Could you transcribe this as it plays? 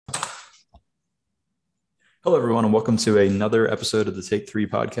Hello, everyone, and welcome to another episode of the Take Three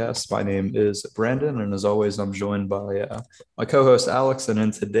podcast. My name is Brandon, and as always, I'm joined by my co host, Alex. And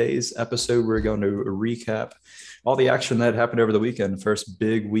in today's episode, we're going to recap all the action that happened over the weekend. First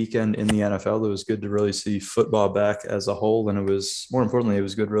big weekend in the NFL. It was good to really see football back as a whole. And it was, more importantly, it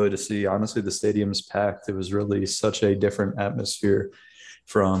was good really to see, honestly, the stadium's packed. It was really such a different atmosphere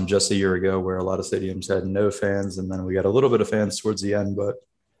from just a year ago, where a lot of stadiums had no fans. And then we got a little bit of fans towards the end, but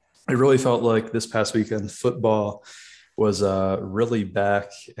it really felt like this past weekend football was really back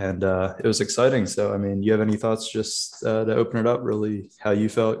and it was exciting. So, I mean, you have any thoughts just to open it up, really how you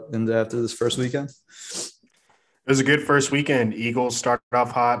felt after this first weekend? It was a good first weekend. Eagles started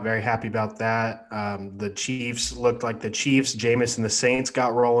off hot. Very happy about that. The Chiefs looked like the Chiefs. Jameis and the Saints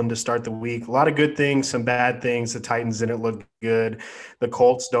got rolling to start the week. A lot of good things, some bad things. The Titans didn't look good. The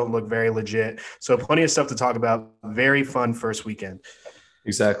Colts don't look very legit. So plenty of stuff to talk about. Very fun first weekend.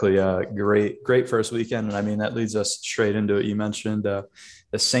 Exactly. Great first weekend. And I mean, that leads us straight into it. You mentioned the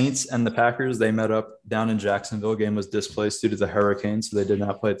Saints and the Packers. They met up down in Jacksonville. Game was displaced due to the hurricane, so they did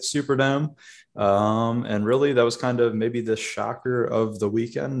not play at the Superdome. And really, that was kind of maybe the shocker of the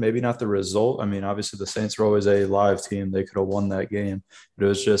weekend. Maybe not the result. I mean, obviously, the Saints were always a live team. They could have won that game, but it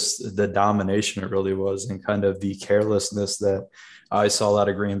was just the domination it really was, and kind of the carelessness that I saw out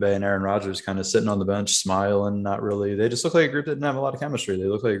of Green Bay and Aaron Rodgers kind of sitting on the bench, smiling, not really. They just look like a group that didn't have a lot of chemistry. They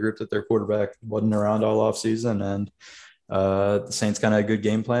look like a group that their quarterback wasn't around all offseason. And the Saints kind of had a good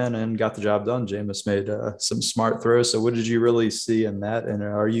game plan and got the job done. Jameis made some smart throws. So, what did you really see in that? And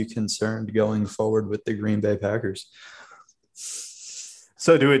are you concerned going forward with the Green Bay Packers?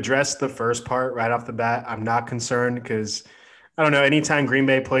 So to address the first part right off the bat, I'm not concerned because I don't know. Anytime Green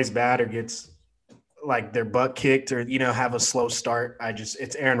Bay plays bad or gets like their butt kicked or have a slow start,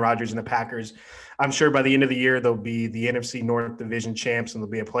 it's Aaron Rodgers and the Packers. I'm sure by the end of the year they'll be the NFC North Division champs and they'll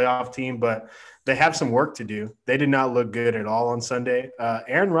be a playoff team, but they have some work to do. They did not look good at all on Sunday.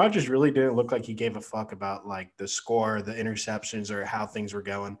 Aaron Rodgers really didn't look like he gave a fuck about like the score, the interceptions, or how things were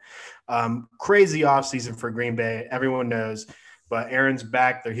going. Crazy offseason for Green Bay, everyone knows. But Aaron's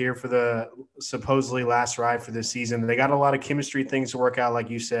back. They're here for the supposedly last ride for this season. They got a lot of chemistry things to work out, like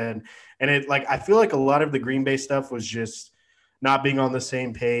you said. And I feel like a lot of the Green Bay stuff was just not being on the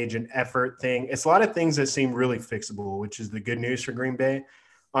same page and effort thing. It's a lot of things that seem really fixable, which is the good news for Green Bay.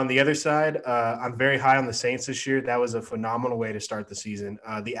 On the other side, I'm very high on the Saints this year. That was a phenomenal way to start the season.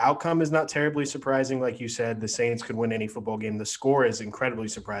 The outcome is not terribly surprising. Like you said, the Saints could win any football game. The score is incredibly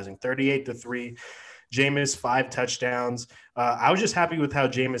surprising, 38-3. Jameis, 5 touchdowns. I was just happy with how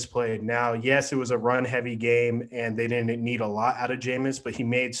Jameis played. Now, yes, it was a run-heavy game, and they didn't need a lot out of Jameis, but he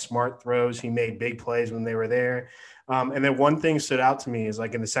made smart throws. He made big plays when they were there. And then one thing stood out to me is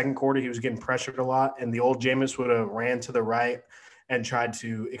like in the second quarter, he was getting pressured a lot, and the old Jameis would have ran to the right and tried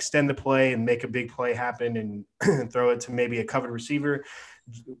to extend the play and make a big play happen and throw it to maybe a covered receiver.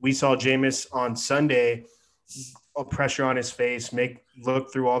 We saw Jameis on Sunday – pressure on his face,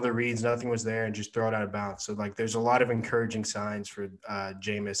 look through all the reads, nothing was there, and just throw it out of bounds. So like, there's a lot of encouraging signs for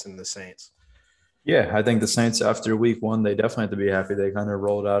Jameis and the Saints. Yeah, I think the Saints after week one, they definitely have to be happy. They kind of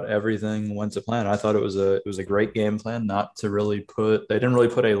rolled out everything went to plan. I thought it was a great game plan, not to really they didn't really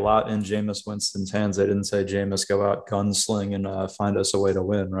put a lot in Jameis Winston's hands. They didn't say, Jameis, go out gunsling and find us a way to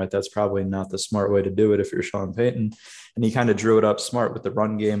win, right? That's probably not the smart way to do it if you're Sean Payton. And he kind of drew it up smart with the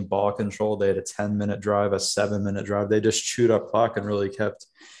run game, ball control. They had a 10-minute drive, a 7-minute drive. They just chewed up clock and really kept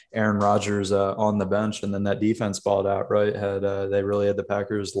Aaron Rodgers on the bench, and then that defense balled out. Right, they really had the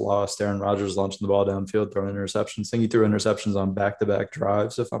Packers lost. Aaron Rodgers launching the ball downfield, throwing interceptions. I think he threw interceptions on back-to-back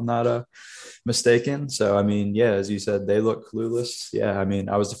drives, if I'm not mistaken. So I mean, yeah, as you said, they look clueless. Yeah, I mean,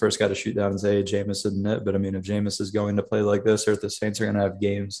 I was the first guy to shoot down and say Jameis isn't it, but I mean, if Jameis is going to play like this, or if the Saints are going to have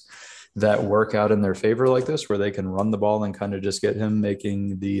games that work out in their favor like this, where they can run the ball and kind of just get him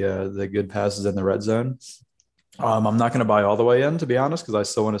making the good passes in the red zone. I'm not going to buy all the way in, to be honest, because I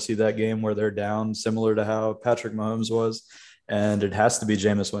still want to see that game where they're down, similar to how Patrick Mahomes was. And it has to be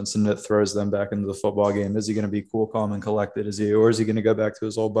Jameis Winston that throws them back into the football game. Is he going to be cool, calm, and collected? Or is he going to go back to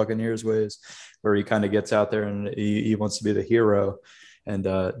his old Buccaneers ways, where he kind of gets out there and he wants to be the hero and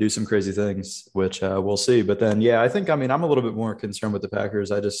do some crazy things, which we'll see. But then, yeah, I mean, I'm a little bit more concerned with the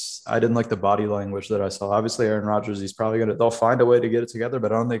Packers. I didn't like the body language that I saw. Obviously, Aaron Rodgers, he's probably they'll find a way to get it together,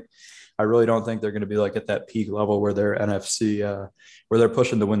 but I really don't think they're going to be like at that peak level where they're NFC, where they're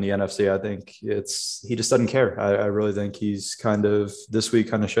pushing to win the NFC. I think he just doesn't care. I really think he's kind of this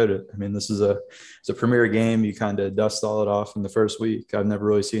week kind of showed it. I mean, it's a premier game. You kind of dust all it off in the first week. I've never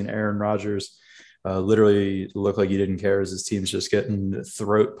really seen Aaron Rodgers literally look like he didn't care as his team's just getting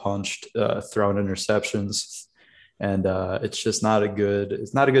throat punched, throwing interceptions. and it's not a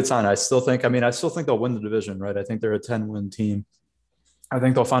good sign. I still think they'll win the division, right? I think they're a 10-win team. I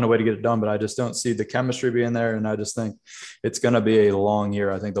think they'll find a way to get it done, but I just don't see the chemistry being there. And I just think it's going to be a long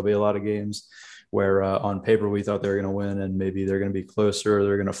year. I think there'll be a lot of games where on paper we thought they were going to win, and maybe they're going to be closer, or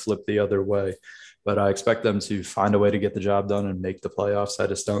they're going to flip the other way. But I expect them to find a way to get the job done and make the playoffs. I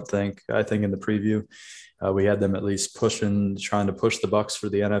just don't think. I think in the preview, we had them at least trying to push the Bucks for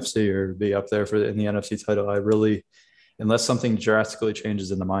the NFC or be up there in the NFC title. I really, unless something drastically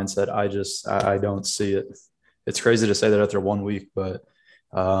changes in the mindset, I don't see it. It's crazy to say that after 1 week, but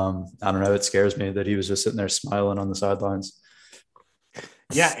I don't know. It scares me that he was just sitting there smiling on the sidelines.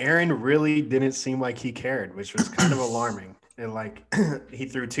 Yeah, Aaron really didn't seem like he cared, which was kind of alarming. And like he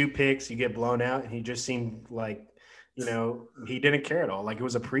threw two picks, you get blown out, and he just seemed like, he didn't care at all. Like it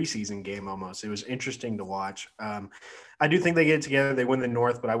was a preseason game almost. It was interesting to watch. I do think they get it together, they win the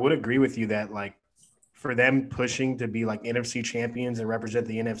North, but I would agree with you that like for them pushing to be like NFC champions and represent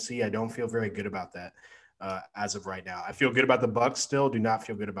the NFC, I don't feel very good about that as of right now. I feel good about the Bucks still, do not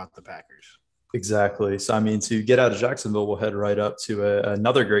feel good about the Packers. Exactly. So, I mean, to get out of Jacksonville, we'll head right up to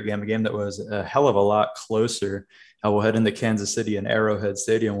another great game, a game that was a hell of a lot closer. We'll head into Kansas City and Arrowhead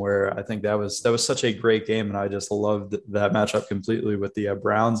Stadium, where I think that was such a great game, and I just loved that matchup completely with the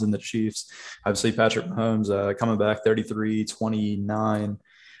Browns and the Chiefs. Obviously, Patrick Mahomes coming back 33-29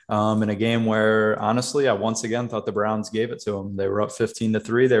 in a game where, honestly, I once again thought the Browns gave it to them. They were up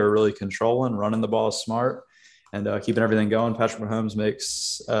 15-3. They were really controlling, running the ball smart, and keeping everything going. Patrick Mahomes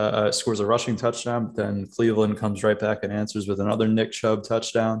scores a rushing touchdown. Then Cleveland comes right back and answers with another Nick Chubb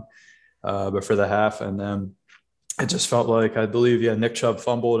touchdown, but for the half. And then it just felt like, I believe, yeah, Nick Chubb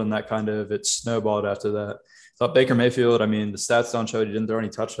fumbled, and it snowballed after that. I thought Baker Mayfield, I mean, the stats don't show he didn't throw any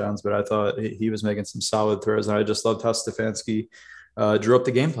touchdowns, but I thought he was making some solid throws. And I just loved how Stefanski drew up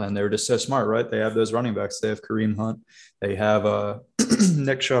the game plan. They were just so smart, right? They have those running backs. They have Kareem Hunt. They have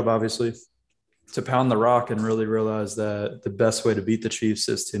Nick Chubb, obviously, to pound the rock and really realize that the best way to beat the Chiefs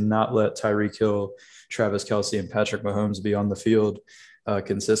is to not let Tyreek Hill, Travis Kelce, and Patrick Mahomes be on the field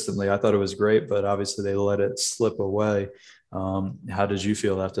consistently. I thought it was great, but obviously they let it slip away. How did you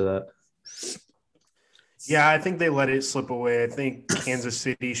feel after that? Yeah, I think they let it slip away. I think Kansas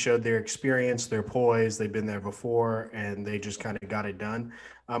City showed their experience, their poise. They've been there before, and they just kind of got it done.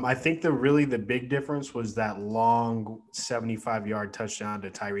 I think the big difference was that long 75-yard touchdown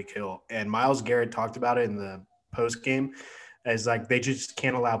to Tyreek Hill. And Myles Garrett talked about it in the post game as like they just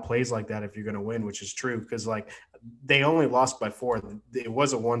can't allow plays like that if you're going to win, which is true because like they only lost by 4. It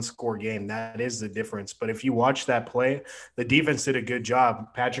was a one-score game. That is the difference. But if you watch that play, the defense did a good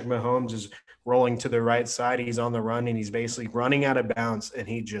job. Patrick Mahomes is rolling to the right side. He's on the run, and he's basically running out of bounds, and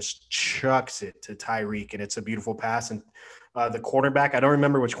he just chucks it to Tyreek, and it's a beautiful pass. And the quarterback, I don't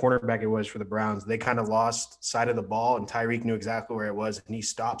remember which quarterback it was for the Browns. They kind of lost sight of the ball, and Tyreek knew exactly where it was, and he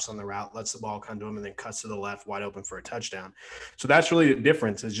stops on the route, lets the ball come to him, and then cuts to the left wide open for a touchdown. So that's really the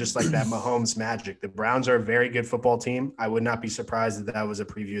difference. It's just like that Mahomes magic. The Browns are a very good football team. I would not be surprised if that was a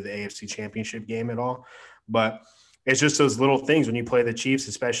preview of the AFC Championship game at all. But it's just those little things when you play the Chiefs,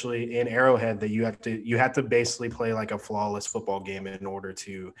 especially in Arrowhead, that you have to basically play like a flawless football game in order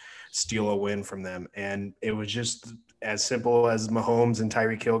to steal a win from them. And it was just as simple as Mahomes and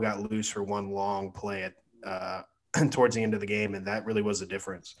Tyreek Hill got loose for one long play at towards the end of the game, and that really was the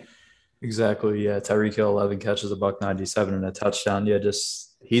difference. Exactly. Yeah. Tyreek Hill, 11 catches, a buck 97 and a touchdown. Yeah.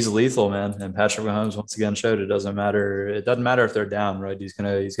 Just he's lethal, man. And Patrick Mahomes once again showed it doesn't matter. It doesn't matter if they're down, right? He's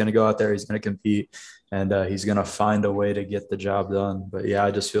gonna go out there. He's gonna compete, and he's gonna find a way to get the job done. But yeah, I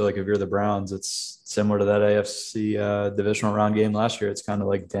just feel like if you're the Browns, it's similar to that AFC divisional round game last year. It's kind of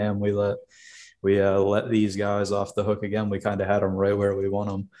like, damn, we let these guys off the hook again. We kind of had them right where we want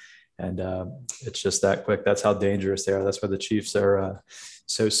them. And it's just that quick. That's how dangerous they are. That's why the Chiefs are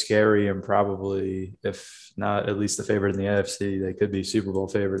so scary, and probably, if not at least the favorite in the AFC, they could be Super Bowl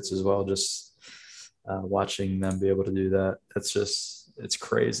favorites as well. Just watching them be able to do that, it's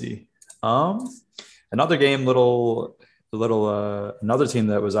crazy. Another game, another team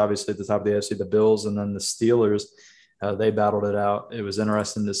that was obviously at the top of the AFC, the Bills, and then the Steelers. They battled it out. It was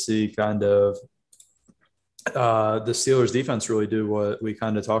interesting to see kind of the Steelers defense really do what we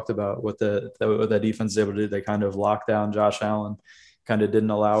kind of talked about, what that defense is able to do. They kind of locked down Josh Allen, kind of didn't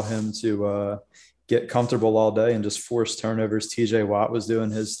allow him to get comfortable all day and just force turnovers. TJ Watt was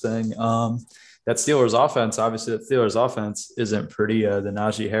doing his thing. That Steelers offense isn't pretty. The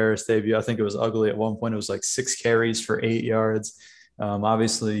Najee Harris debut, I think it was ugly at one point. It was like 6 carries for 8 yards.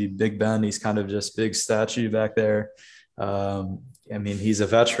 Obviously, Big Ben, he's kind of just big statue back there. I mean, he's a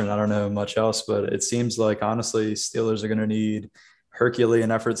veteran. I don't know much else, but it seems like, honestly, Steelers are going to need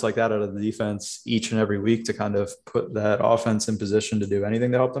Herculean efforts like that out of the defense each and every week to kind of put that offense in position to do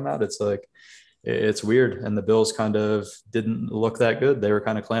anything to help them out. It's like, it's weird. And the Bills kind of didn't look that good. They were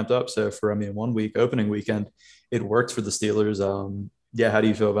kind of clamped up. So for, I mean, one week opening weekend, it worked for the Steelers. Yeah. How do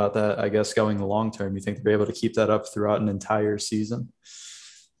you feel about that? I guess going the long term, you think they'll be able to keep that up throughout an entire season?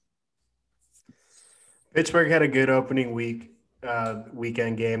 Pittsburgh had a good opening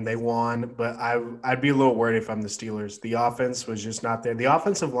weekend game. They won, but I'd be a little worried if I'm the Steelers. The offense was just not there. The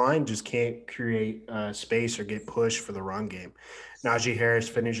offensive line just can't create space or get pushed for the run game. Najee Harris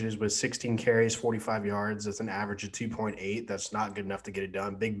finishes with 16 carries, 45 yards. That's an average of 2.8. That's not good enough to get it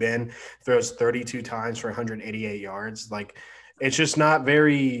done. Big Ben throws 32 times for 188 yards. Like, it's just not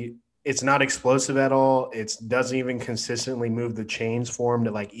very. It's not explosive at all. It doesn't even consistently move the chains for him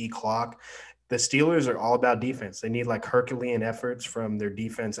to like clock. The Steelers are all about defense. They need like Herculean efforts from their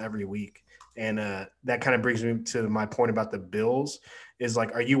defense every week. And that kind of brings me to my point about the Bills is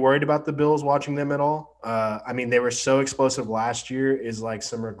like, are you worried about the Bills watching them at all? I mean, they were so explosive last year. Is like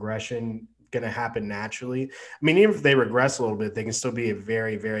some regression going to happen naturally? I mean, even if they regress a little bit, they can still be a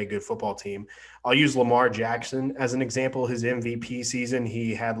very, very good football team. I'll use Lamar Jackson as an example. His MVP season,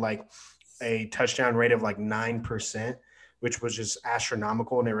 he had like a touchdown rate of like 9%, which was just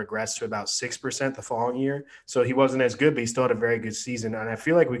astronomical, and it regressed to about 6% the following year. So he wasn't as good, but he still had a very good season. And I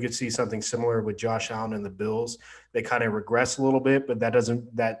feel like we could see something similar with Josh Allen and the Bills. They kind of regress a little bit, but that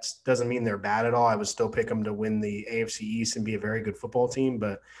doesn't mean they're bad at all. I would still pick them to win the AFC East and be a very good football team.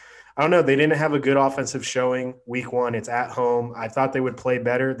 But I don't know. They didn't have a good offensive showing week one. It's at home. I thought they would play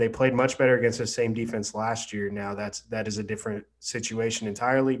better. They played much better against the same defense last year. Now that is a different situation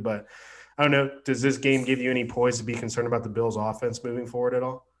entirely, but I don't know. Does this game give you any poise to be concerned about the Bills' offense moving forward at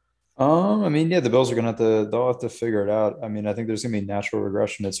all? I mean, yeah, the Bills are gonna have to, they'll have to figure it out. I mean, I think there's gonna be natural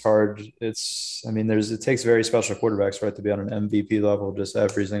regression. It's hard. I mean, it takes very special quarterbacks, right, to be on an MVP level just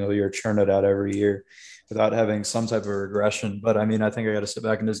every single year, churn it out every year without having some type of regression. But I mean, I think I got to sit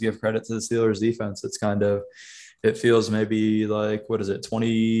back and just give credit to the Steelers defense. It's kind of, it feels maybe like, what is it,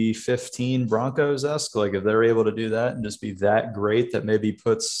 2015 Broncos esque? Like if they're able to do that and just be that great, that maybe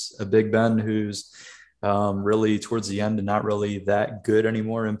puts a Big Ben who's really towards the end and not really that good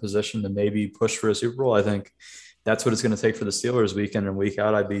anymore in position to maybe push for a Super Bowl. I think that's what it's going to take for the Steelers week in and week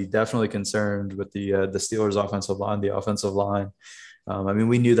out. I'd be definitely concerned with the Steelers offensive line, the offensive line. I mean,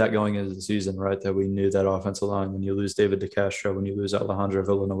 we knew that going into the season, right? That we knew that offensive line, when you lose David DeCastro, when you lose Alejandro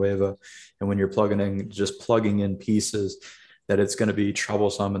Villanueva, and when you're plugging in pieces, that it's going to be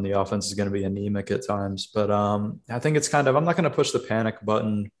troublesome and the offense is going to be anemic at times. But I think it's kind of, I'm not going to push the panic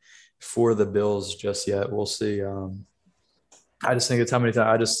button for the Bills just yet. We'll see. I just think it's how many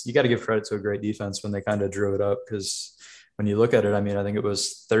times you got to give credit to a great defense when they kind of drew it up, because when you look at it, I mean, I think it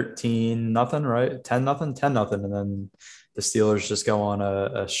was 13 nothing, right? 10 nothing, 10 nothing. And then the Steelers just go on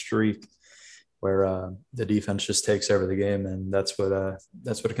a streak where the defense just takes over the game. And that's what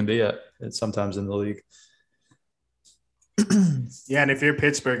it can be at sometimes in the league. Yeah, and if you're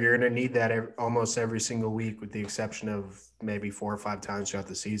Pittsburgh, you're going to need that almost every single week, with the exception of maybe 4 or 5 times throughout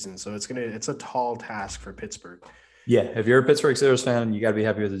the season. So it's a tall task for Pittsburgh. Yeah, if you're a Pittsburgh Steelers fan, you got to be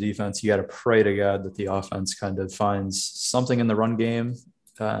happy with the defense. You got to pray to God that the offense kind of finds something in the run game.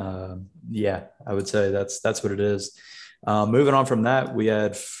 Yeah, I would say that's what it is. Moving on from that, we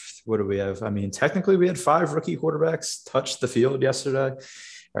had, what do we have? I mean, technically, we had 5 rookie quarterbacks touch the field yesterday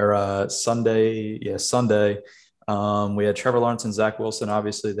or Sunday. Yeah, Sunday. We had Trevor Lawrence and Zach Wilson.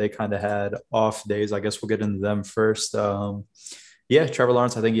 Obviously, they kind of had off days. I guess we'll get into them first. Yeah, Trevor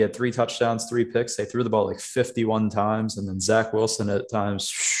Lawrence, I think he had 3 touchdowns, 3 picks. They threw the ball like 51 times. And then Zach Wilson at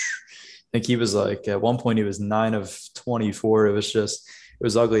times, I think he was like, at one point, he was 9 of 24. It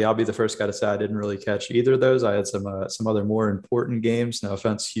was ugly. I'll be the first guy to say I didn't really catch either of those. I had some other more important games. No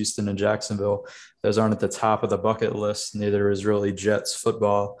offense, Houston and Jacksonville. Those aren't at the top of the bucket list. Neither is really Jets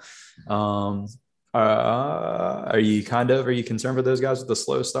football. Um, are you concerned for those guys with the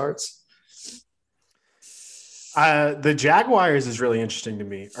slow starts? The Jaguars is really interesting to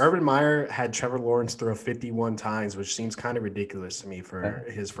me. Urban Meyer had Trevor Lawrence throw 51 times, which seems kind of ridiculous to me for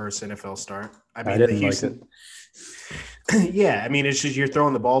his first NFL start. I I mean, the didn't like it. Houston, yeah, I mean, it's just you're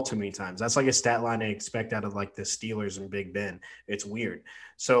throwing the ball too many times. That's like a stat line I expect out of like the Steelers and Big Ben. It's weird.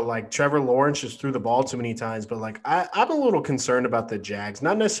 So like Trevor Lawrence just threw the ball too many times, but like I'm a little concerned about the Jags.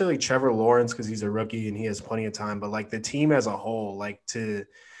 Not necessarily Trevor Lawrence because he's a rookie and he has plenty of time, but like the team as a whole, like to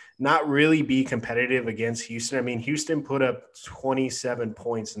not really be competitive against Houston. I mean, Houston put up 27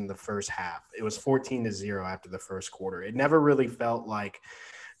 points in the first half. It was 14-0 after the first quarter. It never really felt like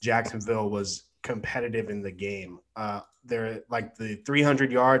Jacksonville was competitive in the game. They're like the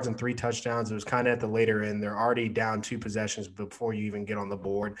 300 yards and 3 touchdowns. It was kind of at the later end. They're already down 2 possessions before you even get on the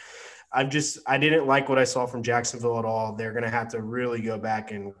board. I didn't like what I saw from Jacksonville at all. They're going to have to really go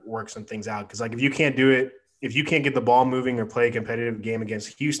back and work some things out because like if you can't do it, if you can't get the ball moving or play a competitive game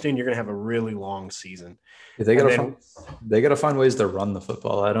against Houston, you're going to have a really long season. They And gotta find then they gotta find ways to run the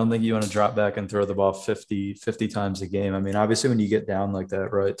football. I don't think you want to drop back and throw the ball 50 times a game. I mean, obviously when you get down like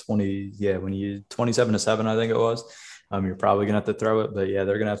that, right? 20, yeah, when you 27-7, I think it was, you're probably gonna have to throw it. But yeah,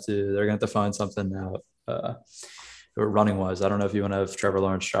 they're gonna have to find something out running wise. I don't know if you want to have Trevor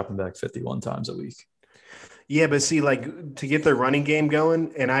Lawrence dropping back 51 times a week. yeah, but see, like to get their running game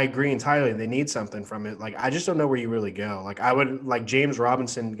going, and I agree entirely, they need something from it. Like, I just don't know where you really go. Like, I would like James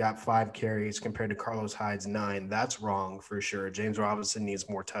Robinson got 5 carries compared to Carlos Hyde's 9. That's wrong for sure. James Robinson needs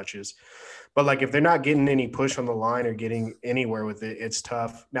more touches. But like, if they're not getting any push on the line or getting anywhere with it, it's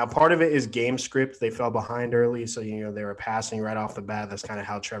tough. Now, part of it is game script. They fell behind early, so they were passing right off the bat. That's kind of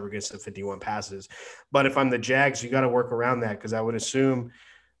how Trevor gets to 51 passes. But if I'm the Jags, you got to work around that because I would assume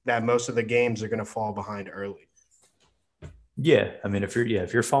that most of the games are going to fall behind early. Yeah, I mean, if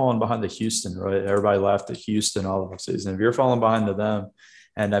you're falling behind the Houston, right? Everybody laughed at Houston all off season. If you're falling behind to them,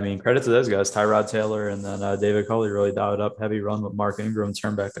 and I mean, credit to those guys, Tyrod Taylor and then David Culley really dialed up heavy run with Mark Ingram,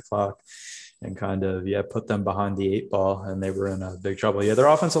 turned back the clock, and kind of put them behind the 8 ball, and they were in big trouble. Yeah, their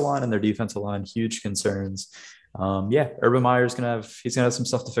offensive line and their defensive line, huge concerns. Yeah, Urban Meyer's he's gonna have some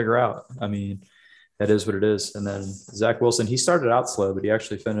stuff to figure out. I mean, that is what it is. And then Zach Wilson, he started out slow, but he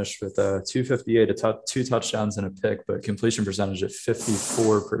actually finished with 258, 2 touchdowns and a pick, but completion percentage at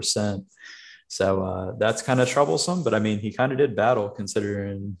 54%. So that's kind of troublesome. But I mean, he kind of did battle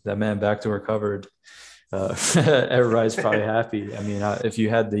considering that man back to recovered. Everybody's probably happy. I mean, if you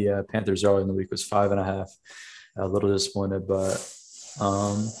had the Panthers early in the week, it was 5.5. A little disappointed, but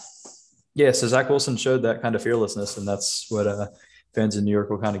yeah. So Zach Wilson showed that kind of fearlessness, and that's what fans in New York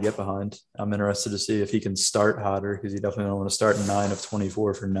will kind of get behind. I'm interested to see if he can start hotter because he definitely don't want to start 9 of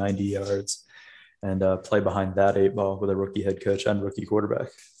 24 for 90 yards and play behind that 8 ball with a rookie head coach and rookie quarterback.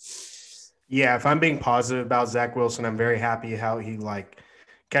 Yeah, if I'm being positive about Zach Wilson, I'm very happy how he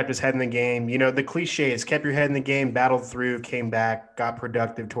kept his head in the game. The cliche is kept your head in the game, battled through, came back, got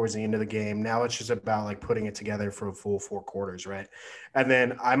productive towards the end of the game. Now it's just about putting it together for a full 4 quarters, right? And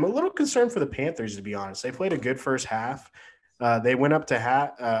then I'm a little concerned for the Panthers, to be honest. They played a good first half. They went up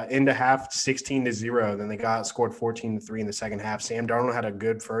to into half 16-0. Then they got scored 14-3 in the second half. Sam Darnold had a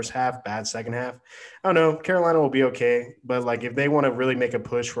good first half, bad second half. I don't know. Carolina will be okay, but if they want to really make a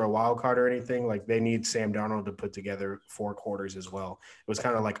push for a wild card or anything, they need Sam Darnold to put together 4 quarters as well. It was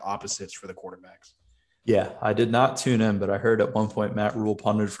kind of opposites for the quarterbacks. Yeah, I did not tune in, but I heard at one point Matt Rule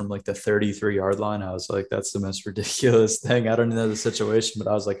punted from the 33-yard line. I was like, that's the most ridiculous thing. I don't know the situation, but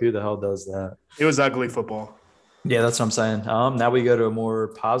I was like, who the hell does that? It was ugly football. Yeah, that's what I'm saying. Now we go to a more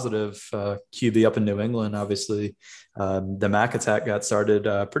positive QB up in New England. Obviously, the Mac attack got started.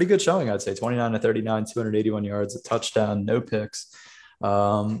 Pretty good showing, I'd say. 29-39, 281 yards, a touchdown, no picks.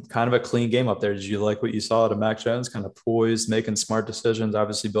 Kind of a clean game up there. Did you like what you saw out of Mac Jones? Kind of poised, making smart decisions.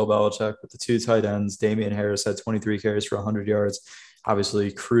 Obviously, Bill Belichick with the 2 tight ends. Damian Harris had 23 carries for 100 yards.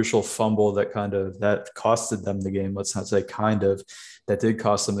 Obviously, crucial fumble that costed them the game. Let's not say that did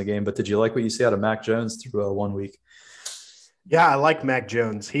cost them the game. But did you like what you see out of Mac Jones through 1 week? Yeah, I like Mac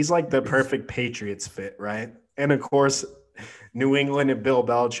Jones. He's the perfect Patriots fit, right? And of course, New England and Bill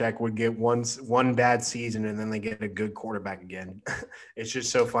Belichick would get one bad season and then they get a good quarterback again. It's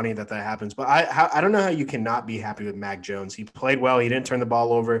just so funny that happens. But I don't know how you cannot be happy with Mac Jones. He played well. He didn't turn the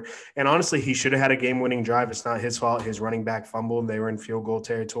ball over. And honestly, he should have had a game-winning drive. It's not his fault. His running back fumbled. They were in field goal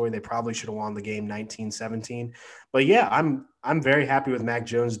territory. They probably should have won the game 19-17. But yeah, I'm very happy with Mac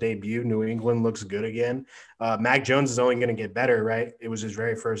Jones' debut. New England looks good again. Mac Jones is only going to get better, right? It was his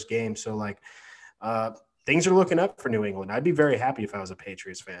very first game. So things are looking up for New England. I'd be very happy if I was a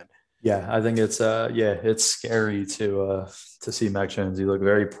Patriots fan. Yeah, I think it's scary to see Mac Jones. He looked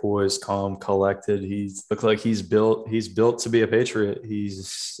very poised, calm, collected. He looked like he's built to be a Patriot.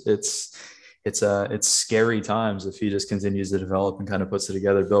 It's scary times if he just continues to develop and kind of puts it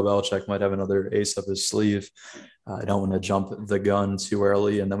together. Bill Belichick might have another ace up his sleeve. I don't want to jump the gun too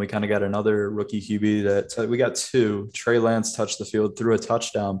early. And then we kind of got another rookie QB that we got 2. Trey Lance touched the field, threw a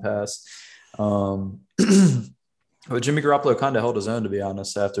touchdown pass. Well, Jimmy Garoppolo kind of held his own, to be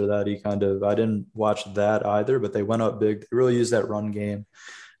honest. After that, I didn't watch that either, but they went up big. They really used that run game.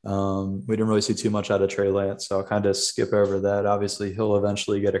 We didn't really see too much out of Trey Lance, so I'll kind of skip over that. Obviously, he'll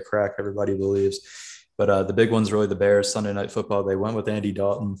eventually get a crack, everybody believes. But the big one's really the Bears, Sunday Night Football. They went with Andy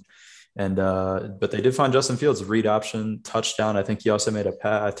Dalton. And but they did find Justin Fields, read option touchdown. I think he also made a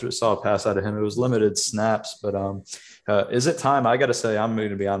pass. Saw a pass out of him. It was limited snaps, but is it time? I got to say, I'm going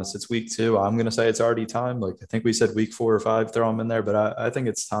to be honest. It's week 2. I'm going to say it's already time. Like I think we said week 4 or 5, throw him in there, but I think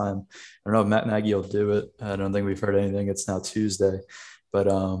it's time. I don't know if Matt Nagy will do it. I don't think we've heard anything. It's now Tuesday, but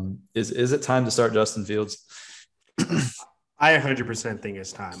is it time to start Justin Fields? I 100% think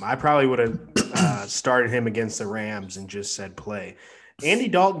it's time. I probably would have started him against the Rams and just said play. Andy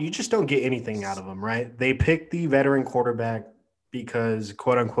Dalton, you just don't get anything out of him, right? They picked the veteran quarterback because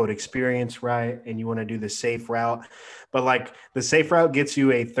quote unquote experience, right? And you want to do the safe route. But like the safe route gets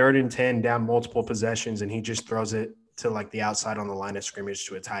you a 3rd and 10 down multiple possessions, and he just throws it to like the outside on the line of scrimmage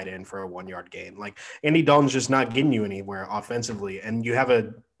to a tight end for a 1 yard gain. Like Andy Dalton's just not getting you anywhere offensively. And you have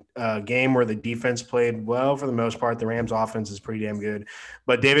a game where the defense played well for the most part. The Rams offense is pretty damn good,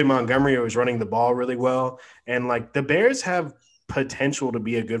 but David Montgomery was running the ball really well. And like the Bears have potential to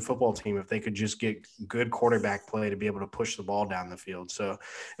be a good football team if they could just get good quarterback play to be able to push the ball down the field. So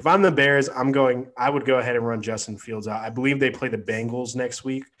if I'm the Bears, I would go ahead and run Justin Fields out. I believe they play the Bengals next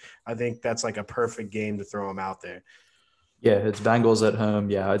week. I think that's like a perfect game to throw him out there. Yeah, it's Bengals at home.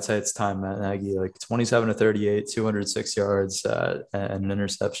 Yeah, I'd say it's time, Matt Nagy. Like 27 to 38, 206 yards, and an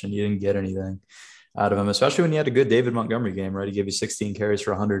interception. You didn't get anything out of him, especially when you had a good David Montgomery game, right? He gave you 16 carries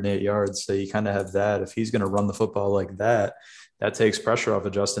for 108 yards. So you kind of have that. If he's going to run the football like that, that takes pressure off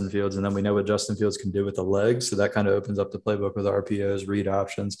of Justin Fields. And then we know what Justin Fields can do with the legs. So that kind of opens up the playbook with RPOs, read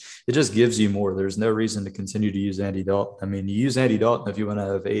options. It just gives you more. There's no reason to continue to use Andy Dalton. I mean, you use Andy Dalton if you want to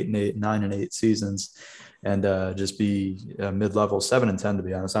have 8 and 8, 9 and 8 seasons and just be mid-level 7 and 10. To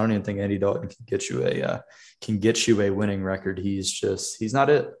be honest, I don't even think Andy Dalton can get you a winning record. He's not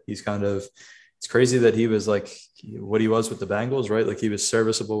it. He's kind of it's crazy that he was like what he was with the Bengals, right? Like he was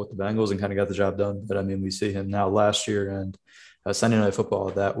serviceable with the Bengals and kind of got the job done. But I mean, we see him now last year and Sunday Night Football.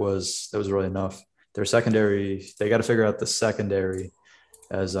 That was really enough. Their secondary, they got to figure out the secondary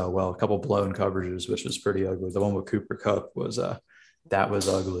as well. A couple blown coverages, which was pretty ugly. The one with Cooper Cup was that was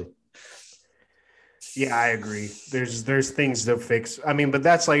ugly. Yeah, I agree. There's things to fix. I mean, but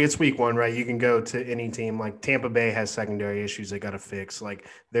that's like it's week 1, right? You can go to any team. Like Tampa Bay has secondary issues they got to fix. Like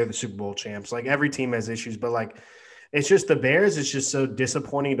they're the Super Bowl champs. Like every team has issues, but like it's just the Bears. It's just so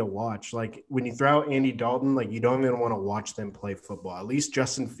disappointing to watch. Like when you throw out Andy Dalton, like you don't even want to watch them play football. At least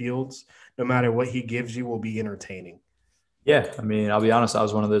Justin Fields, no matter what he gives you, will be entertaining. Yeah, I mean, I'll be honest. I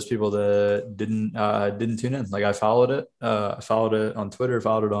was one of those people that didn't tune in. Like I followed it. I followed it on Twitter,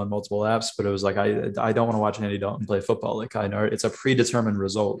 followed it on multiple apps, but it was like I don't want to watch Andy Dalton play football. Like I know it's a predetermined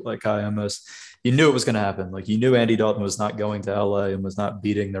result. Like I almost you knew it was going to happen. Like you knew Andy Dalton was not going to LA and was not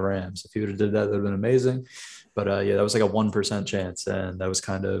beating the Rams. If he would have did that, that would have been amazing. But yeah, that was like a 1% chance, and that was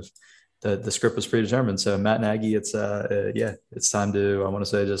kind of the script was predetermined. So Matt Nagy, yeah, it's time to I want to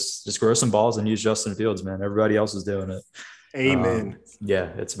say just grow some balls and use Justin Fields, man. Everybody else is doing it. Amen. Yeah,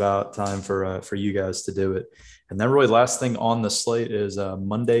 it's about time for you guys to do it. And then really last thing on the slate is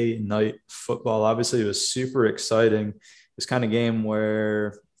Monday Night Football. Obviously, it was super exciting. This kind of game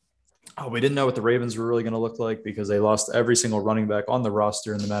where we didn't know what the Ravens were really going to look like because they lost every single running back on the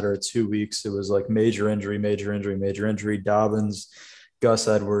roster in the matter of 2 weeks. It was like major injury, major injury, major injury. Dobbins, Gus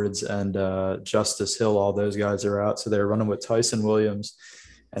Edwards, and Justice Hill, all those guys are out. So they're running with Tyson Williams.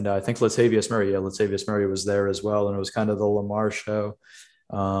 And I think Latavius Murray was there as well. And it was kind of the Lamar show.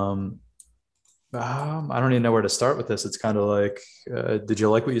 Um, I don't even know where to start with this. It's kind of like, did you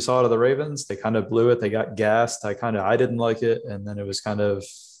like what you saw out of the Ravens? They kind of blew it. They got gassed. I didn't like it. And then it was kind of,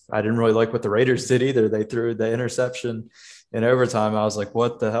 I didn't really like what the Raiders did either. They threw the interception in overtime. I was like,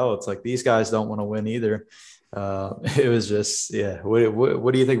 what the hell? It's like, these guys don't want to win either. It was just, yeah.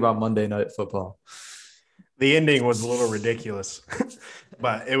 What do you think about Monday Night Football? The ending was a little ridiculous,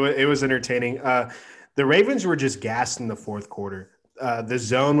 but it was entertaining. The Ravens were just gassed in the fourth quarter. The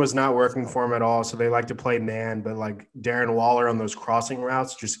zone was not working for them at all, so they like to play man. But like Darren Waller on those crossing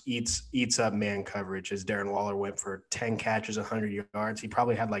routes just eats up man coverage. As Darren Waller went for 10 catches, 100 yards, he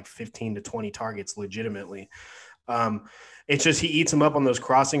probably had like 15 to 20 targets legitimately. It's just he eats them up on those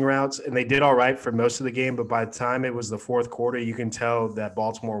crossing routes, and they did all right for most of the game. But by the time it was the fourth quarter, you can tell that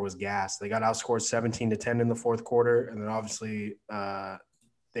Baltimore was gassed. They got outscored 17-10 in the fourth quarter, and then obviously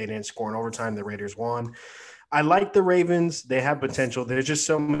they didn't score in overtime. The Raiders won. I like the Ravens. They have potential. There's just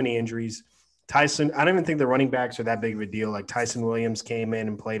so many injuries. Tyson, I don't even think the running backs are that big of a deal. Like Tyson Williams came in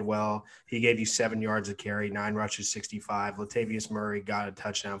and played well. He gave you 7 yards of carry, 9 rushes, 65. Latavius Murray got a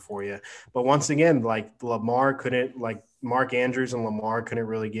touchdown for you. But once again, like Lamar couldn't like Mark Andrews and Lamar couldn't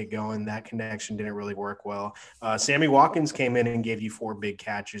really get going. That connection didn't really work well. Sammy Watkins came in and gave you 4 big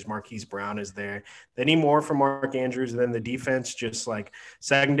catches. Marquise Brown is there. They need more from Mark Andrews. And then the defense, just like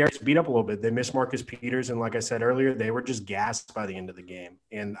secondary, beat up a little bit. They missed Marcus Peters. And like I said earlier, they were just gassed by the end of the game.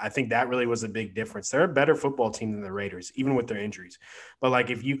 And I think that really was a big difference. They're a better football team than the Raiders, even with their injuries. But like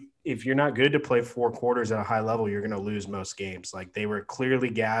if you're not good to play 4 quarters at a high level, you're going to lose most games. Like they were clearly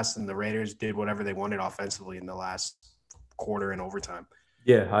gassed, and the Raiders did whatever they wanted offensively in the last quarter and overtime.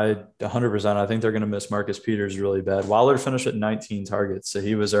 Yeah, I 100%. I think they're going to miss Marcus Peters really bad. Waller finished at 19 targets, so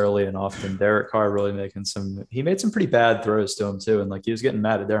he was early and often. Derek Carr really making he made some pretty bad throws to him too, and like he was getting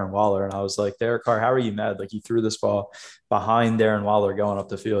mad at Darren Waller, and I was like, Derek Carr, how are you mad? Like you threw this ball behind Darren Waller going up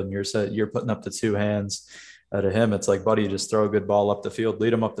the field, and you're putting up the two hands. To him, it's like, buddy, just throw a good ball up the field,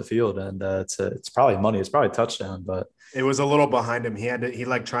 lead him up the field, and it's probably money, it's probably a touchdown, but It was a little behind him. He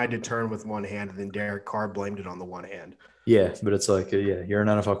like tried to turn with one hand, and then Derek Carr blamed it on the one hand. yeah, but it's like, yeah, you're an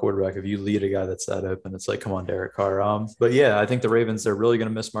NFL quarterback. If you lead a guy that's that open, it's like, come on, Derek Carr. But yeah, I think the Ravens, they're really going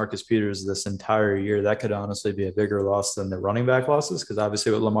to miss Marcus Peters this entire year. That could honestly be a bigger loss than the running back losses, because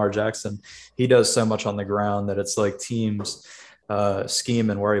obviously with Lamar Jackson, he does so much on the ground that it's like teams scheme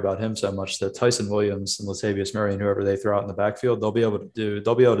and worry about him so much that Tyson Williams and Latavius Murray and whoever they throw out in the backfield, they'll be able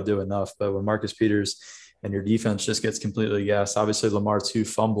to do enough. But when Marcus Peters and your defense just gets completely gassed, obviously Lamar 3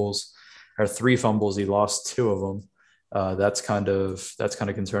 fumbles, he lost 2 of them. That's kind of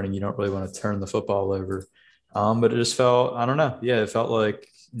concerning. You don't really want to turn the football over. But it just felt, I don't know. Yeah, it felt like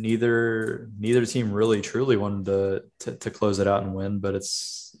neither team really truly wanted to close it out and win. But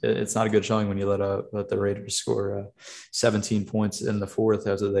it's not a good showing when you let the Raiders score 17 points in the fourth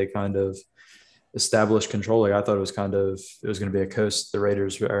after they kind of established control. Like I thought it was going to be a coast. The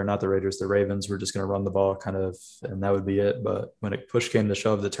Raiders, or not the Raiders, the Ravens were just going to run the ball kind of, and that would be it. But when it push came to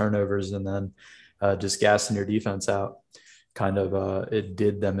shove, the turnovers and then just gassing your defense out, kind of it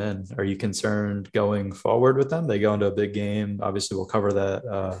did them in. Are you concerned going forward with them? They go into a big game. Obviously, we'll cover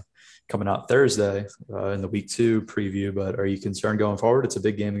that coming out Thursday in the week 2 preview. But are you concerned going forward? It's a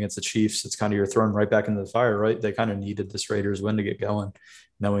big game against the Chiefs. It's kind of you're thrown right back into the fire, right? They kind of needed this Raiders win to get going,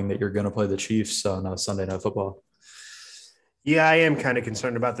 knowing that you're going to play the Chiefs on Sunday Night Football. Yeah, I am kind of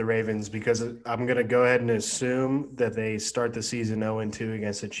concerned about the Ravens because I'm going to go ahead and assume that they start the season 0-2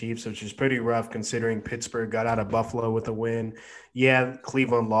 against the Chiefs, which is pretty rough considering Pittsburgh got out of Buffalo with a win. Yeah,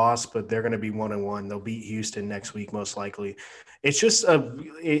 Cleveland lost, but they're going to be 1-1. They'll beat Houston next week, most likely. It's just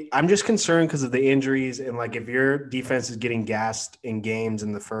I'm just concerned because of the injuries. And like if your defense is getting gassed in games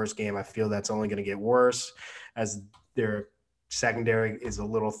in the first game, I feel that's only going to get worse as their secondary is a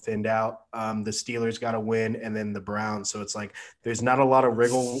little thinned out. The Steelers got a win, and then the Browns. So it's like there's not a lot of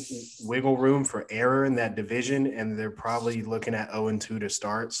wiggle room for error in that division, and they're probably looking at 0-2 to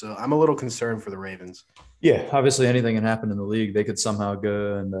start. So I'm a little concerned for the Ravens. Yeah, obviously anything can happen in the league. They could somehow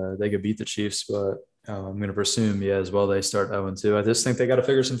go and they could beat the Chiefs, but I'm going to presume, yeah, as well they start 0-2. I just think they got to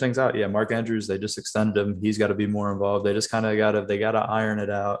figure some things out. Yeah, Mark Andrews, they just extended him. He's got to be more involved. They just kind of got to iron it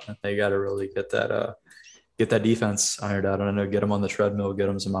out. And they got to really get that defense ironed out. I don't know, get them on the treadmill, get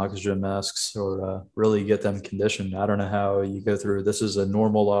them some oxygen masks, or really get them conditioned. I don't know how you go through. This is a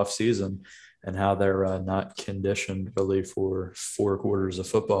normal off season, and how they're not conditioned really for 4 quarters of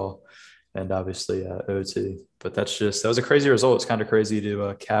football, and obviously OT. But that was a crazy result. It's kind of crazy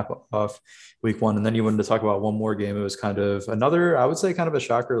to cap off week 1, and then you wanted to talk about one more game. It was kind of another, I would say, kind of a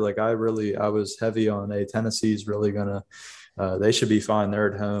shocker. Like I was heavy on Tennessee's really gonna. They should be fine.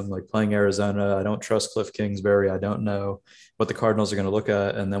 They're at home, like playing Arizona. I don't trust Cliff Kingsbury. I don't know what the Cardinals are going to look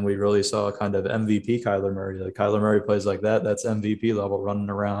at. And then we really saw kind of MVP Kyler Murray. Like Kyler Murray plays like that. That's MVP level,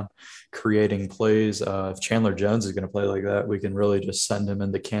 running around, creating plays. If Chandler Jones is going to play like that, we can really just send him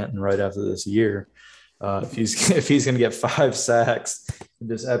into Canton right after this year. If he's going to get 5 sacks and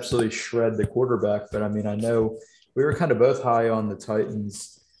just absolutely shred the quarterback. But I mean, I know we were kind of both high on the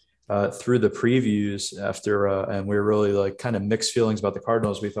Titans through the previews after, and we were really like kind of mixed feelings about the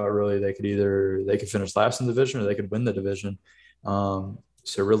Cardinals. We thought really they could finish last in the division or they could win the division. So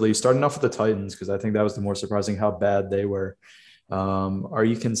really starting off with the Titans, because I think that was the more surprising how bad they were. Are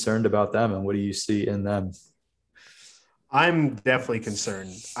you concerned about them, and what do you see in them? I'm definitely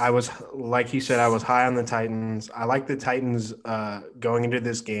concerned. I was, like you said, I was high on the Titans. I like the Titans going into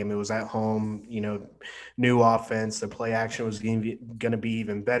this game. It was at home, new offense. The play action was going to be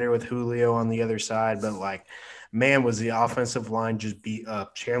even better with Julio on the other side. But like, man, was the offensive line just beat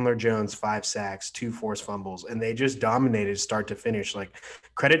up. Chandler Jones, 5 sacks, 2 forced fumbles, and they just dominated start to finish. Like,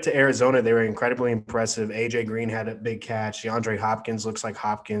 credit to Arizona. They were incredibly impressive. AJ Green had a big catch. DeAndre Hopkins looks like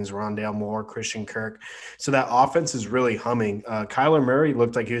Hopkins, Rondale Moore, Christian Kirk. So that offense is really humming. Kyler Murray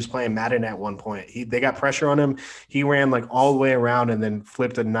looked like he was playing Madden at one point. They got pressure on him. He ran like all the way around and then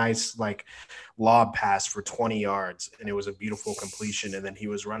flipped a nice like lob pass for 20 yards, and it was a beautiful completion. And then he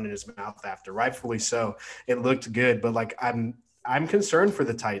was running his mouth after, rightfully so. It looked good, but like I'm concerned for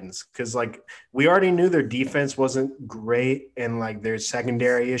the Titans because like we already knew their defense wasn't great and like there's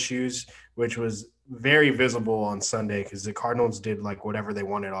secondary issues, which was very visible on Sunday because the Cardinals did like whatever they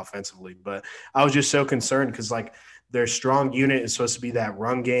wanted offensively. But I was just so concerned because like their strong unit is supposed to be that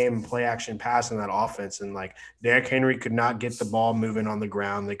run game, play action pass, and that offense. And like Derrick Henry could not get the ball moving on the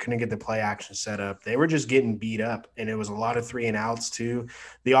ground. They couldn't get the play action set up. They were just getting beat up. And it was a lot of 3-and-outs too.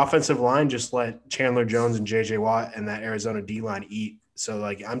 The offensive line just let Chandler Jones and JJ Watt and that Arizona D line eat. So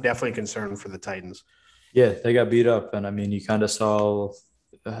like I'm definitely concerned for the Titans. Yeah, they got beat up, and I mean, you kind of saw,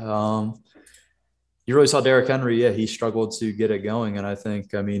 um, you really saw Derrick Henry. Yeah, he struggled to get it going, and I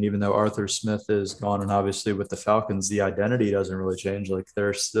think, I mean, even though Arthur Smith is gone, and obviously with the Falcons, the identity doesn't really change. Like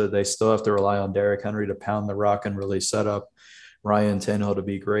they still have to rely on Derrick Henry to pound the rock and really set up Ryan Tannehill to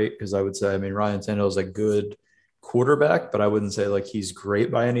be great. Because I would say, I mean, Ryan Tannehill is a good quarterback, but I wouldn't say like he's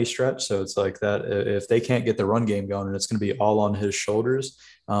great by any stretch. So it's like that if they can't get the run game going and it's going to be all on his shoulders,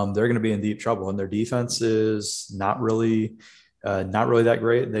 they're going to be in deep trouble. And their defense is not really that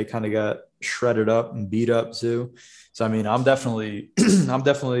great. They kind of got shredded up and beat up too. So I mean, I'm definitely I'm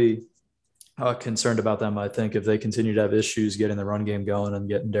definitely concerned about them. I think if they continue to have issues getting the run game going and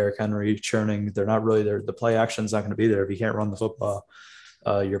getting Derrick Henry churning, they're not really there. The play action's not going to be there if you can't run the football.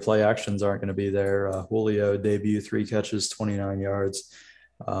 Your play actions aren't going to be there. Julio debut 3 catches, 29 yards.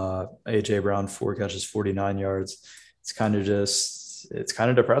 AJ Brown 4 catches, 49 yards. It's kind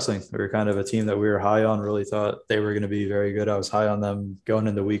of depressing. We were kind of a team that we were high on. Really thought they were going to be very good. I was high on them going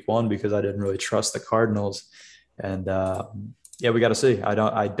into week one because I didn't really trust the Cardinals. And yeah, we got to see. I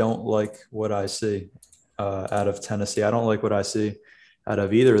don't like what I see out of Tennessee. I don't like what I see out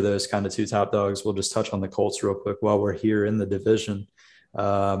of either of those kind of two top dogs. We'll just touch on the Colts real quick while we're here in the division.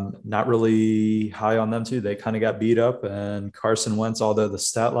 Not really high on them too. They kind of got beat up, and Carson Wentz, although the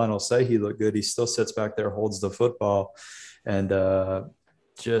stat line will say he looked good, he still sits back there, holds the football, and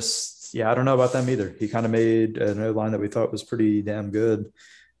just yeah, I don't know about them either. He kind of made an O line that we thought was pretty damn good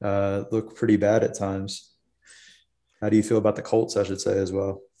look pretty bad at times. How do you feel about the Colts? I should say as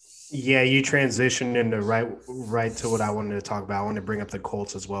well. Yeah, you transitioned into right to what I wanted to talk about. I wanted to bring up the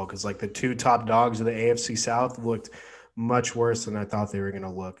Colts as well because like the two top dogs of the AFC South looked much worse than I thought they were going to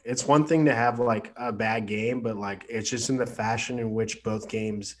look. It's one thing to have like a bad game, but like it's just in the fashion in which both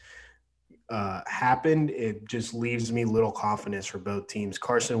games happened. It just leaves me little confidence for both teams.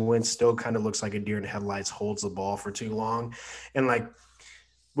 Carson Wentz still kind of looks like a deer in headlights, holds the ball for too long, and like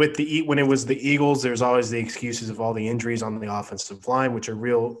with the when it was the Eagles, there's always the excuses of all the injuries on the offensive line, which are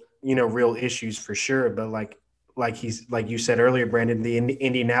real, real issues for sure. But like you said earlier, Brandon, the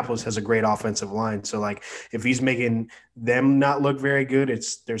Indianapolis has a great offensive line. So like if he's making them not look very good,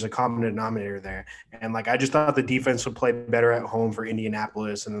 there's a common denominator there. And like I just thought the defense would play better at home for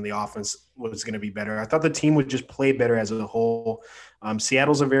Indianapolis, and then the offense was going to be better. I thought the team would just play better as a whole.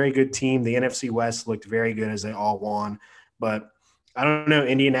 Seattle's a very good team. The NFC West looked very good as they all won, but I don't know.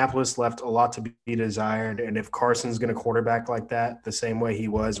 Indianapolis left a lot to be desired. And if Carson's going to quarterback like that, the same way he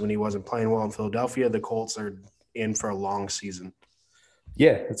was when he wasn't playing well in Philadelphia, the Colts are in for a long season.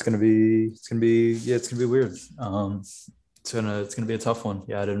 Yeah, it's gonna be weird. It's gonna be a tough one.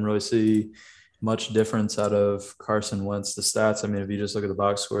 Yeah, I didn't really see much difference out of Carson Wentz. The stats, I mean, if you just look at the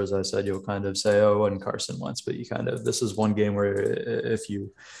box scores, I said you'll kind of say, oh, and Carson Wentz, but you kind of this is one game where if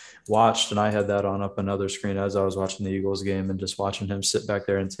you watched, and I had that on up another screen as I was watching the Eagles game and just watching him sit back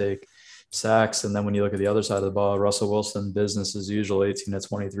there and take sacks. And then when you look at the other side of the ball, Russell Wilson, business as usual, 18 to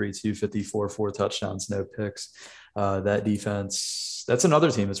 23, 254, 4 touchdowns, no picks. That defense, that's another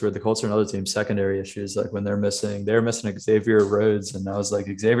team. It's where the Colts are another team. Secondary issues, like when they're missing Xavier Rhodes. And I was like,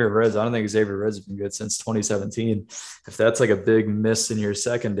 Xavier Rhodes, I don't think Xavier Rhodes has been good since 2017. If that's like a big miss in your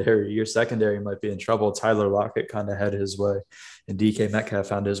secondary might be in trouble. Tyler Lockett kind of had his way, and DK Metcalf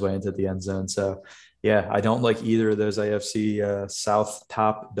found his way into the end zone. So Yeah, I don't like either of those AFC South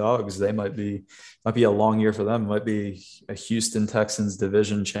top dogs. They might be a long year for them. Might be a Houston Texans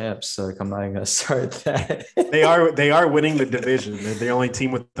division champs. Like I'm not even gonna start that. They are winning the division. They're the only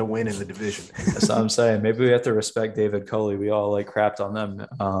team with the win in the division. That's what I'm saying. Maybe we have to respect David Culley. We all like crapped on them.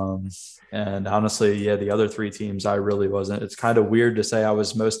 And honestly, yeah, the other three teams, I really wasn't. It's kind of weird to say I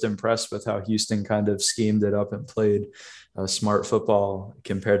was most impressed with how Houston kind of schemed it up and played smart football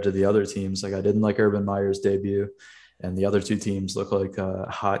compared to the other teams. Like I didn't like Urban Meyer's debut, and the other two teams look like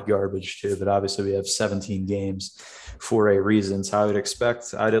hot garbage too. But obviously, we have 17 games for a reason. So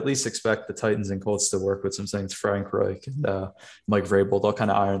I'd at least expect the Titans and Colts to work with some things. Frank Reich and Mike Vrabel, they'll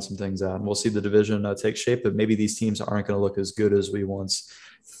kind of iron some things out, and we'll see the division take shape. But maybe these teams aren't going to look as good as we once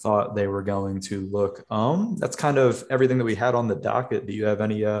thought they were going to look. That's kind of everything that we had on the docket. Do you have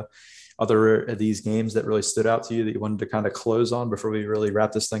any other of these games that really stood out to you that you wanted to kind of close on before we really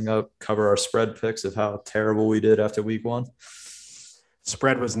wrap this thing up, cover our spread picks of how terrible we did after week one?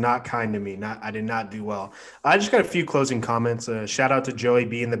 Spread was not kind to me. I did not do well. I just got a few closing comments. Shout out to Joey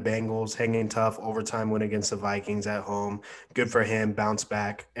B and the Bengals, hanging tough, overtime win against the Vikings at home. Good for him, bounce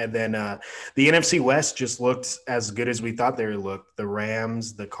back. And then the NFC West just looked as good as we thought they would look. The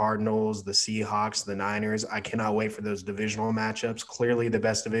Rams, the Cardinals, the Seahawks, the Niners. I cannot wait for those divisional matchups. Clearly the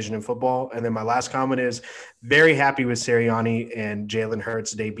best division in football. And then my last comment is very happy with Sirianni and Jalen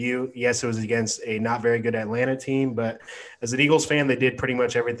Hurts' debut. Yes, it was against a not very good Atlanta team, but as an Eagles fan, they did pretty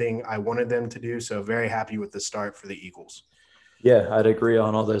much everything I wanted them to do. So very happy with the start for the Eagles. Yeah, I'd agree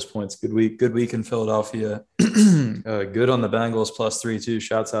on all those points. Good week in Philadelphia. Good on the Bengals plus 3-2.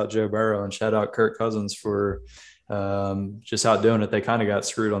 Shouts out Joe Burrow and shout out Kirk Cousins for just outdoing it. They kind of got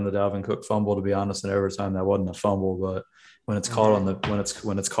screwed on the Dalvin Cook fumble, to be honest, in overtime. That wasn't a fumble, but when it's called on the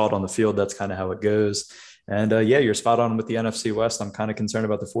when it's called on the field, that's kind of how it goes. And yeah, you're spot on with the NFC West. I'm kind of concerned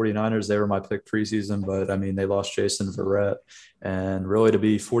about the 49ers. They were my pick preseason, but I mean, they lost Jason Verrett. And really to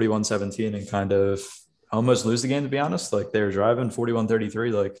be 41-17 and kind of almost lose the game, to be honest, like they were driving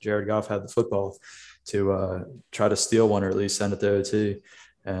 41-33, like Jared Goff had the football to try to steal one or at least send it to OT.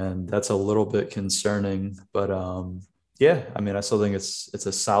 And that's a little bit concerning. But yeah, I mean, I still think it's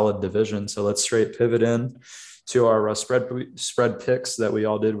a solid division. So let's straight pivot in to our spread picks that we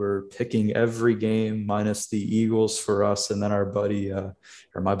all did. We're picking every game minus the Eagles for us, and then our buddy or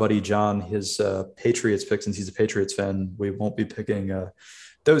my buddy John, his Patriots pick, since he's a Patriots fan, we won't be picking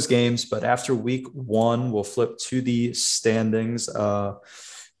those games. But after week one, we'll flip to the standings.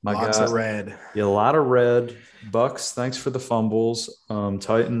 My Lots God, of red. yeah, a lot of red. Bucks, thanks for the fumbles.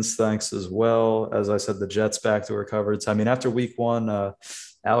 Titans, thanks as well. As I said, the Jets back to recovered. So, I mean, after week one,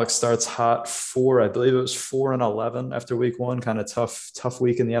 Alex starts hot I believe it was 4-11 after week one. Kind of tough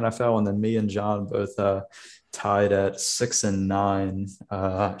week in the NFL. And then me and John both tied at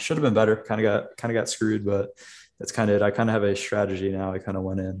 6-9. Should have been better. Kind of got screwed, but that's kind of it. I kind of have a strategy now. I kind of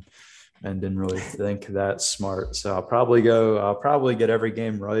went in and didn't really think that smart. So I'll probably get every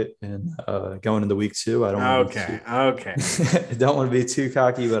game right. And going into week two, I don't want to Okay. I don't want to be too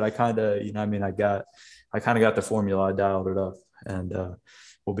cocky, but I kind of, I mean, I kind of got the formula. I dialed it up, and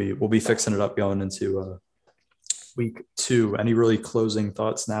we'll be fixing it up going into week two. Any really closing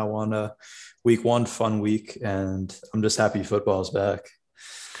thoughts now on week one? Fun week, and I'm just happy football's back.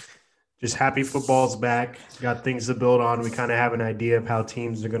 Just happy football's back. Got things to build on. We kind of have an idea of how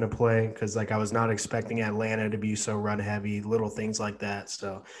teams are going to play because, like, I was not expecting Atlanta to be so run heavy, little things like that.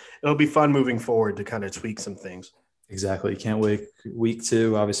 So it'll be fun moving forward to kind of tweak some things. Exactly. Can't wait. Week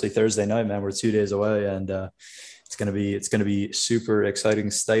two, obviously Thursday night, man. We're 2 days away, and it's gonna be super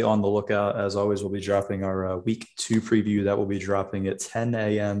exciting. Stay on the lookout. As always, we'll be dropping our week two preview that will be dropping at 10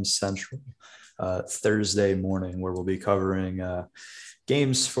 a.m. Central Thursday morning, where we'll be covering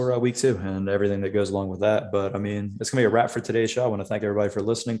games for week two and everything that goes along with that. But I mean, it's gonna be a wrap for today's show. I want to thank everybody for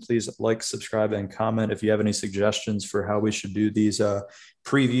listening. Please like, subscribe, and comment. If you have any suggestions for how we should do these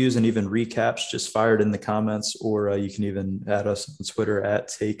previews and even recaps, just fire it in the comments, or you can even add us on Twitter at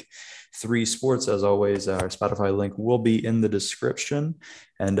Take3Sports. As always, our Spotify link will be in the description.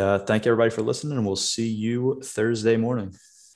 And thank everybody for listening, and we'll see you Thursday morning.